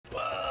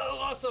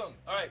Awesome.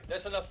 All right,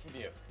 that's enough from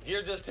you.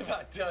 You're just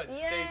about done,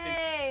 Stacy.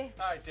 Yay!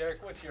 All right,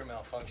 Derek, what's your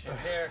malfunction?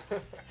 Here,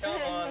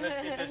 come on, let's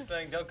get this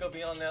thing. Don't go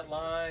beyond that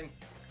line.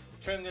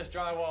 Trim this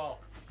drywall.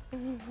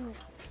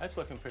 That's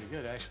looking pretty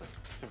good, actually.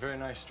 It's a very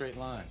nice straight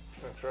line.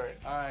 That's right.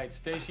 All right,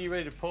 Stacy, you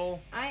ready to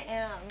pull? I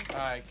am. All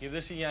right, give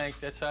this a yank.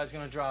 That side's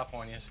gonna drop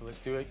on you, so let's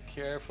do it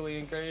carefully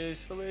and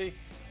gracefully.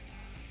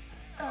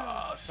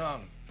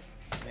 Awesome.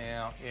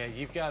 Now, yeah,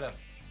 you've got a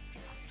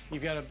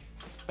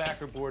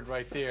backer board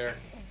right there.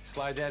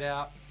 Slide that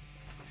out.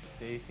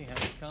 Stacy,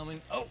 how's it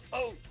coming?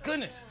 Oh,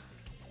 goodness.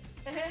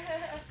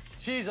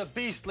 She's a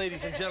beast,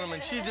 ladies and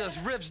gentlemen. She just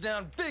rips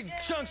down big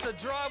chunks of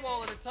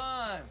drywall at a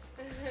time.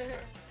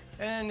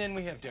 And then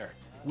we have Derek.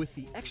 With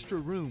the extra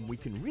room, we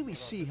can really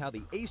see how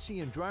the AC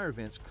and dryer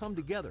vents come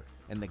together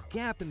and the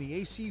gap in the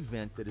AC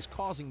vent that is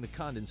causing the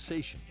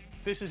condensation.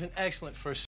 This is an excellent first